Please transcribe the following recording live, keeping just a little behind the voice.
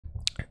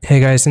Hey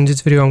guys, in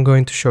this video I'm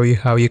going to show you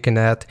how you can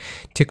add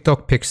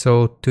TikTok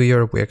Pixel to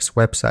your Wix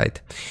website.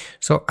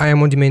 So I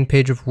am on the main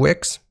page of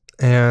Wix,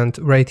 and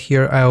right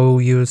here I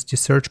will use the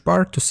search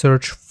bar to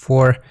search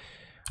for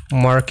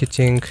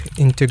marketing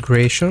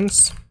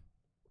integrations.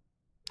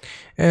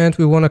 And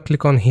we want to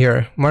click on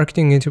here,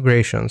 marketing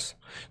integrations.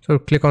 So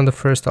click on the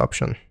first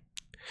option.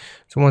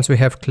 So once we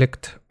have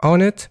clicked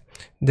on it,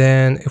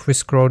 then if we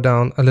scroll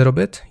down a little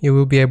bit, you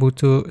will be able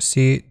to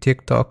see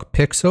TikTok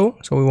Pixel.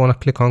 So we want to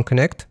click on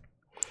connect.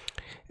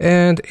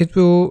 And it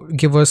will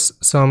give us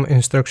some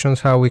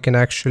instructions how we can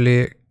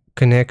actually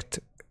connect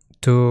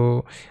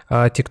to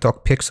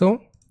TikTok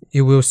Pixel.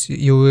 You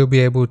will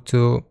be able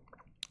to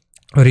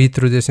read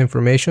through this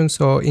information.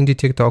 So in the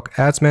TikTok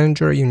Ads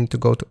Manager, you need to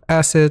go to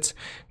Assets,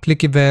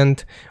 click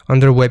Event,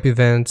 under Web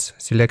Events,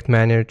 select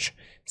Manage,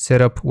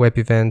 set up Web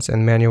Events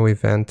and Manual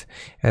Event,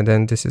 and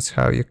then this is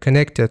how you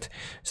connect it.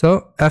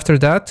 So after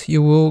that,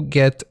 you will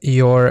get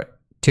your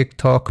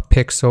TikTok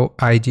Pixel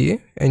ID,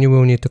 and you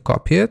will need to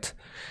copy it.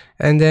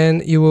 And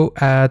then you will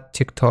add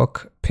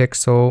TikTok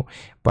Pixel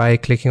by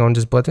clicking on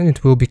this button.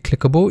 It will be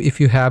clickable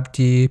if you have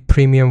the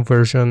premium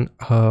version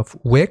of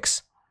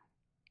Wix.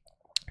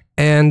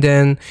 And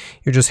then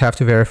you just have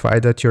to verify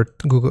that your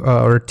Google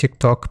or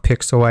TikTok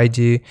Pixel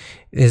ID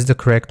is the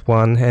correct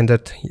one and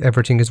that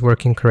everything is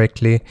working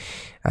correctly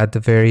at the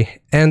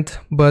very end.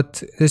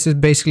 But this is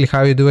basically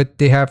how you do it.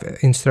 They have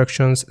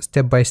instructions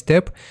step by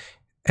step.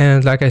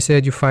 And like I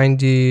said, you find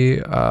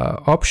the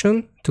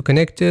option to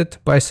connect it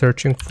by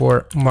searching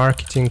for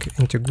marketing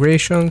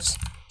integrations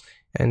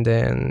and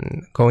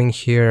then going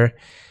here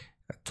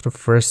to the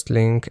first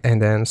link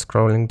and then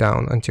scrolling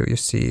down until you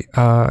see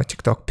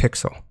TikTok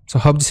Pixel. So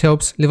hope this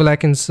helps. Leave a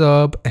like and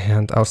sub,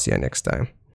 and I'll see you next time.